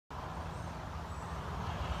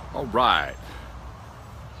All right.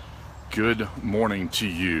 Good morning to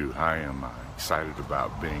you. I am excited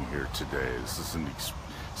about being here today. This is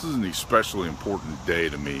an especially important day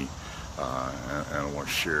to me, and I want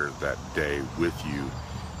to share that day with you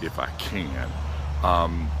if I can.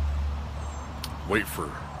 Wait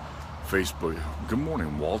for Facebook. Good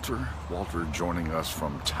morning, Walter. Walter joining us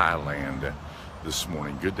from Thailand this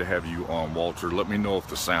morning. Good to have you on, Walter. Let me know if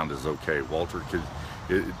the sound is okay, Walter.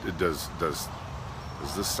 Does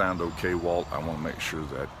this sound okay, Walt? I want to make sure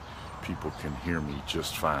that people can hear me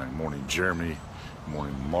just fine. Morning, Jeremy.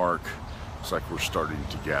 Morning, Mark. Looks like we're starting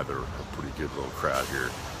to gather a pretty good little crowd here.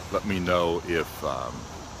 Let me know if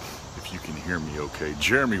you can hear me okay.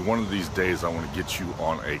 Jeremy, one of these days I want to get you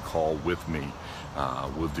on a call with me.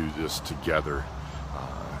 We'll do this together.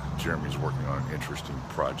 Jeremy's working on an interesting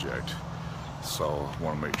project, so I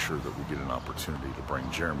want to make sure that we get an opportunity to bring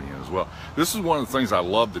Jeremy in as well. This is one of the things I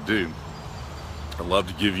love to do. I love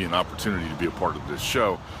to give you an opportunity to be a part of this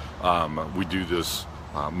show. We do this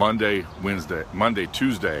Monday,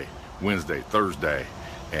 Tuesday, Wednesday, Thursday,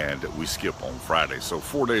 and we skip on Friday. So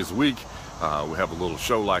 4 days a week, we have a little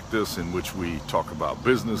show like this in which we talk about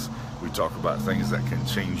business. We talk about things that can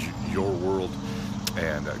change your world.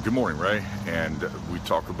 And good morning, Ray. And we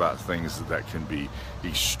talk about things that can be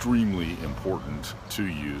extremely important to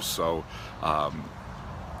you. So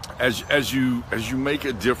as you make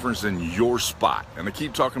a difference in your spot, and I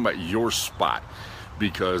keep talking about your spot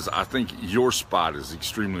because I think your spot is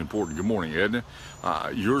extremely important. Good morning, Edna.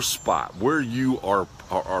 Your spot, where you are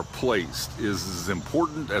placed, is as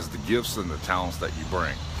important as the gifts and the talents that you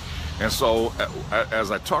bring. And so as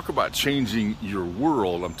I talk about changing your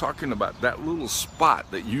world, I'm talking about that little spot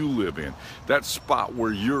that you live in, that spot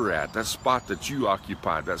where you're at, that spot that you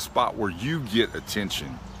occupy, that spot where you get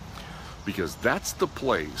attention, because that's the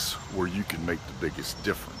place where you can make the biggest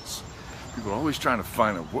difference. People are always trying to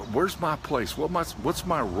find out, where's my place? What's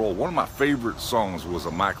my role? One of my favorite songs was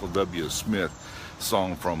a Michael W. Smith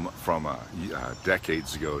song from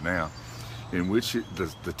decades ago now, in which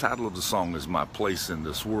the title of the song is My Place in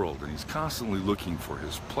This World. And he's constantly looking for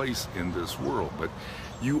his place in this world, but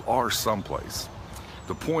you are someplace.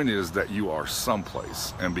 The point is that you are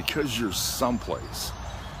someplace, and because you're someplace,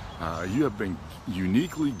 you have been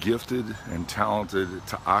uniquely gifted and talented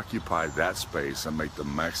to occupy that space and make the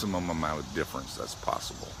maximum amount of difference that's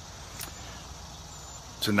possible.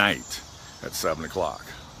 Tonight at 7 o'clock,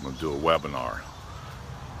 I'm going to do a webinar.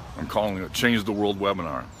 I'm calling it Change the World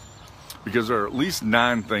Webinar, because there are at least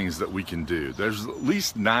 9 things that we can do. There's at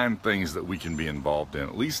least 9 things that we can be involved in,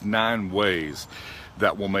 at least 9 ways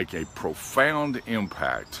that will make a profound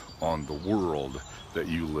impact on the world that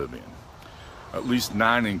you live in. At least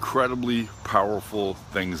 9 incredibly powerful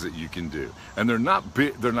things that you can do. And they're not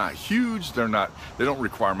big, they're not huge, they don't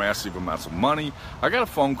require massive amounts of money. I got a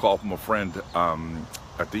phone call from a friend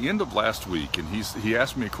at the end of last week, and he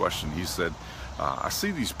asked me a question. He said, I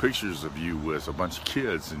see these pictures of you with a bunch of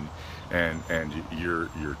kids and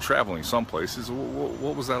you're traveling someplace. He said,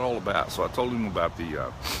 what was that all about? So I told him about the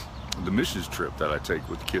missions trip that I take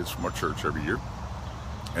with the kids from our church every year,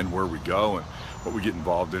 and where we go and what we get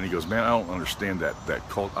involved in. He goes, man, I don't understand that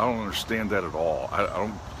cult. I don't understand that at all. I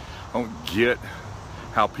don't get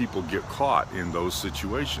how people get caught in those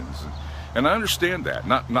situations. And I understand that.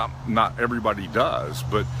 Not everybody does,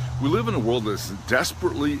 but we live in a world that's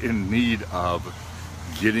desperately in need of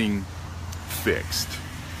getting fixed,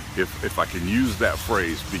 if I can use that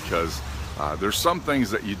phrase, because there's some things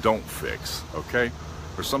that you don't fix, okay?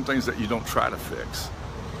 There's some things that you don't try to fix.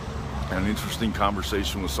 An interesting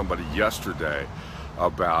conversation with somebody yesterday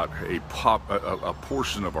about a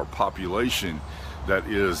portion of our population that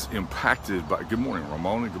is impacted by, good morning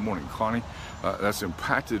Ramona, good morning Connie, that's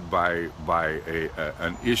impacted by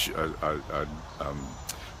an issue,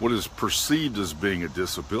 what is perceived as being a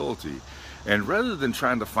disability. And rather than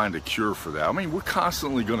trying to find a cure for that, I mean, we're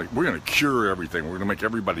gonna cure everything, we're gonna make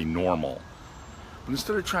everybody normal. But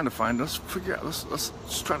instead of trying to find, let's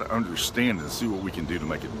try to understand and see what we can do to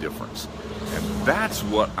make a difference. And that's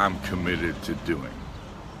what I'm committed to doing.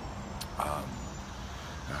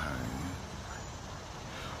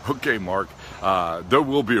 Okay, Mark, there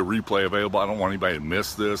will be a replay available. I don't want anybody to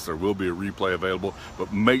miss this. There will be a replay available,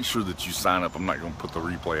 but make sure that you sign up. I'm not going to put the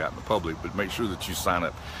replay out in the public, but make sure that you sign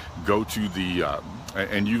up. Go to the,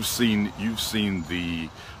 and you've seen the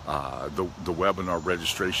webinar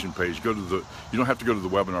registration page. Go to the, you don't have to go to the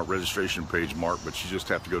webinar registration page, Mark, but you just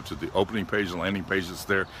have to go to the opening page, the landing page that's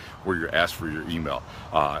there, where you're asked for your email.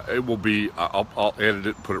 It will be, I'll edit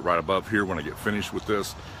it and put it right above here when I get finished with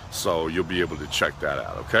this, so you'll be able to check that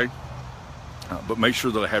out, okay? But make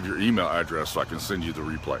sure that I have your email address so I can send you the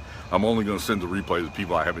replay. I'm only going to send the replay to the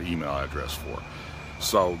people I have an email address for.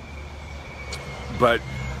 So, but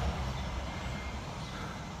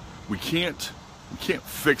we can't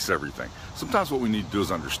fix everything. Sometimes what we need to do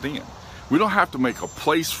is understand. We don't have to make a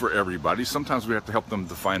place for everybody. Sometimes we have to help them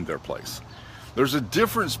to find their place. There's a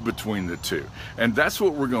difference between the two. And that's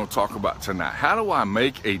what we're going to talk about tonight. How do I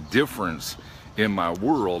make a difference in my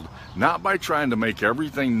world, not by trying to make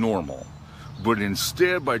everything normal, but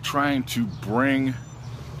instead by trying to bring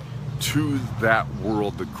to that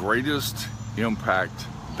world the greatest impact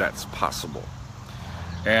that's possible.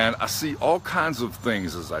 And I see all kinds of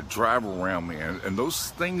things as I drive around me, and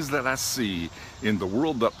those things that I see in the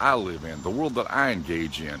world that I live in, the world that I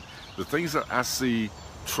engage in, the things that I see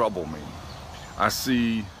trouble me. I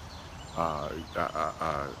see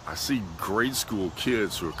grade school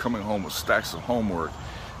kids who are coming home with stacks of homework,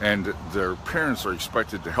 and their parents are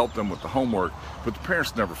expected to help them with the homework, but the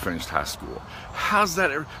parents never finished high school. How's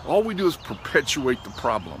that? All we do is perpetuate the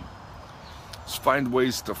problem. Let's find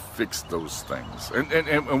ways to fix those things. And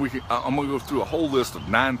I'm going to go through a whole list of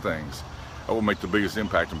 9 things that will make the biggest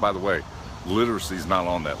impact. And by the way, literacy is not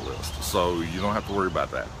on that list, so you don't have to worry about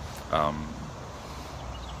that.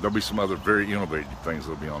 There'll be some other very innovative things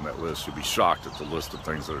that'll be on that list. You'll be shocked at the list of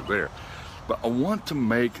things that are there. But I want to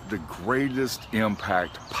make the greatest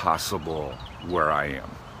impact possible where I am.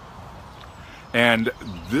 And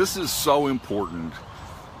this is so important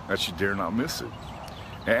that you dare not miss it.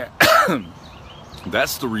 And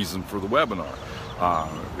that's the reason for the webinar.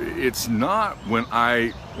 It's not when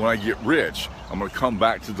I get rich, I'm going to come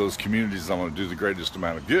back to those communities, I'm going to do the greatest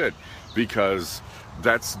amount of good, because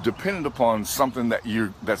that's dependent upon something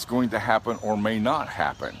that's going to happen or may not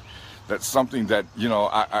happen. That's something that, you know,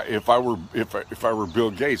 if I were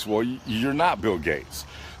Bill Gates, well, you're not Bill Gates.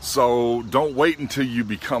 So don't wait until you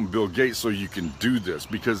become Bill Gates so you can do this,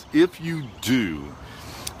 because if you do,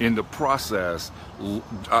 in the process,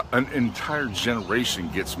 an entire generation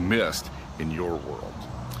gets missed in your world.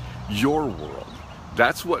 Your world.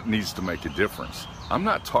 That's what needs to make a difference. I'm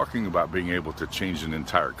not talking about being able to change an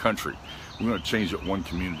entire country. We're going to change it one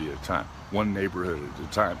community at a time, one neighborhood at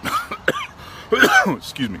a time.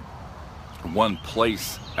 Excuse me. One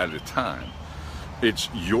place at a time. It's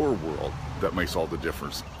your world that makes all the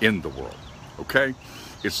difference in the world. Okay?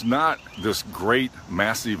 It's not this great,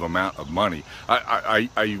 massive amount of money.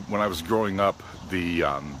 When I was growing up, the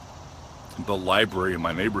library in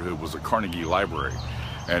my neighborhood was a Carnegie Library,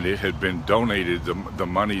 and it had been donated. The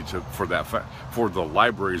money for the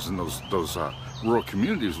libraries in those rural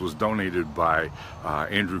communities was donated by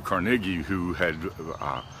Andrew Carnegie, who had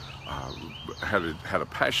a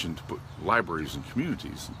passion to put libraries in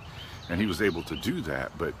communities, and he was able to do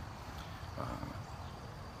that. But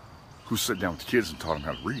who sat down with the kids and taught them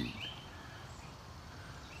how to read?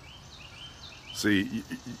 See,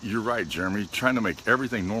 you're right, Jeremy. Trying to make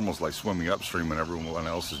everything normal is like swimming upstream and everyone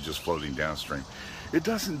else is just floating downstream. It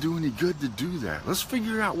doesn't do any good to do that. Let's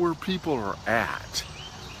figure out where people are at,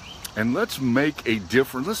 and let's make a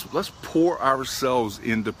difference. Let's pour ourselves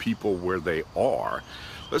into people where they are.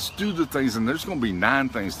 Let's do the things, and there's going to be 9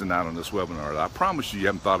 things tonight on this webinar that I promise you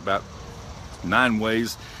haven't thought about. 9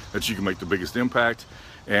 ways that you can make the biggest impact.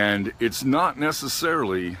 And it's not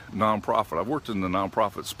necessarily nonprofit. I've worked in the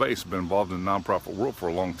nonprofit space, been involved in the nonprofit world for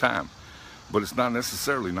a long time, but it's not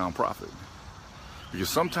necessarily nonprofit, because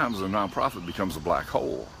sometimes a nonprofit becomes a black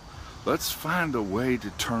hole. Let's find a way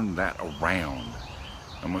to turn that around.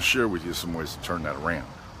 I'm going to share with you some ways to turn that around,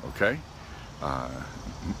 okay?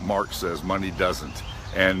 Mark says money doesn't,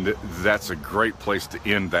 and that's a great place to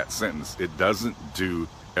end that sentence. It doesn't do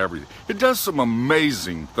everything. It does some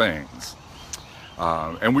amazing things.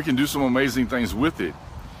 And we can do some amazing things with it,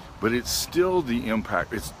 but it's still the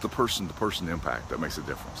impact. It's the person-to-person impact that makes a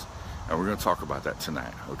difference. And we're going to talk about that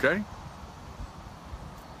tonight, okay?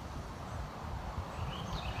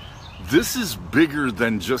 This is bigger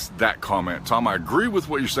than just that comment. Tom, I agree with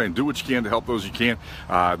what you're saying. Do what you can to help those you can.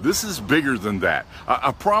 This is bigger than that.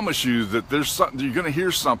 I promise you that there's something, you're going to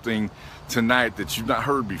hear something tonight that you've not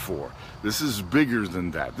heard before. This is bigger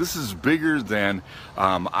than that. This is bigger than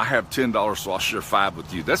I have $10, so I'll share 5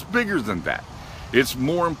 with you. That's bigger than that. It's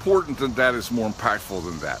more important than that. It's more impactful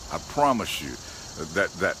than that. I promise you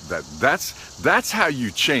that's how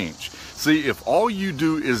you change. See, if all you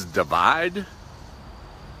do is divide,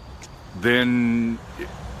 then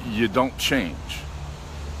you don't change.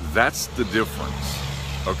 That's the difference.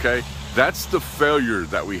 Okay, that's the failure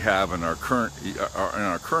that we have in our current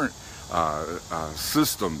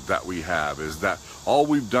system that we have, is that all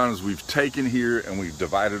we've done is we've taken here and we've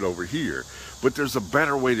divided over here. But there's a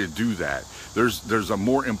better way to do that. There's a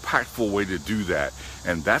more impactful way to do that,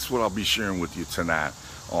 and that's what I'll be sharing with you tonight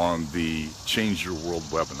on the Change Your World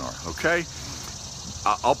webinar. Okay,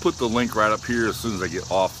 I'll put the link right up here as soon as I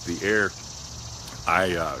get off the air.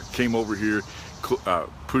 I came over here,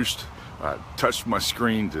 touched my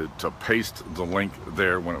screen to paste the link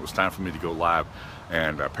there when it was time for me to go live,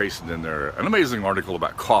 and I pasted in there an amazing article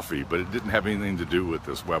about coffee, but it didn't have anything to do with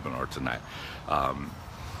this webinar tonight.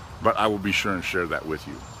 But I will be sure and share that with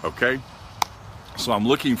you, okay? So I'm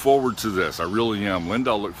looking forward to this. I really am.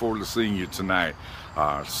 Linda, I'll look forward to seeing you tonight,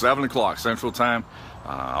 7 o'clock Central Time.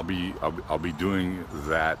 I'll be doing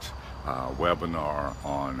that webinar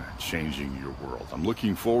on changing your world. I'm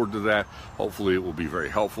looking forward to that. Hopefully it will be very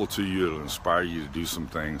helpful to you. It'll inspire you to do some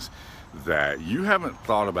things that you haven't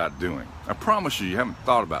thought about doing. I promise you haven't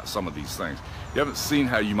thought about some of these things. You haven't seen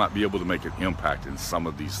how you might be able to make an impact in some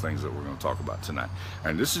of these things that we're going to talk about tonight.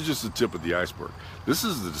 And this is just the tip of the iceberg. This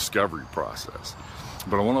is the discovery process.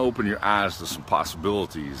 But I want to open your eyes to some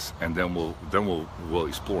possibilities, and then we'll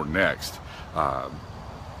explore next.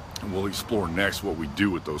 We'll explore next what we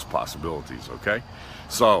do with those possibilities, okay?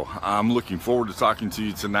 So I'm looking forward to talking to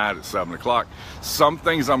you tonight at 7 o'clock. Some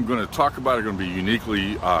things I'm going to talk about are going to be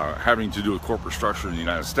uniquely having to do with corporate structure in the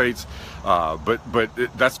United States, but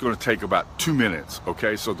that's going to take about 2 minutes,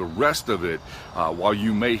 okay? So the rest of it, while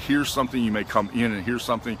you may hear something, you may come in and hear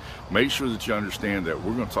something, make sure that you understand that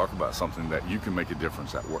we're going to talk about something that you can make a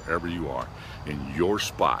difference at wherever you are in your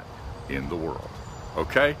spot in the world.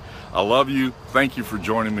 Okay, I love you. Thank you for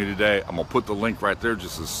joining me today. I'm gonna put the link right there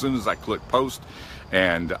just as soon as I click post,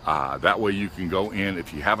 and that way you can go in.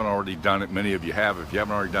 If you haven't already done it, many of you have. If you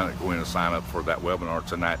haven't already done it, go in and sign up for that webinar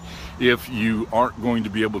tonight. If you aren't going to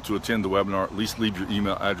be able to attend the webinar, at least leave your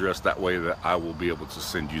email address. That way that I will be able to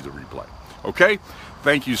send you the replay. Okay,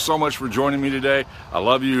 thank you so much for joining me today. I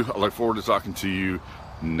love you. I look forward to talking to you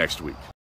next week.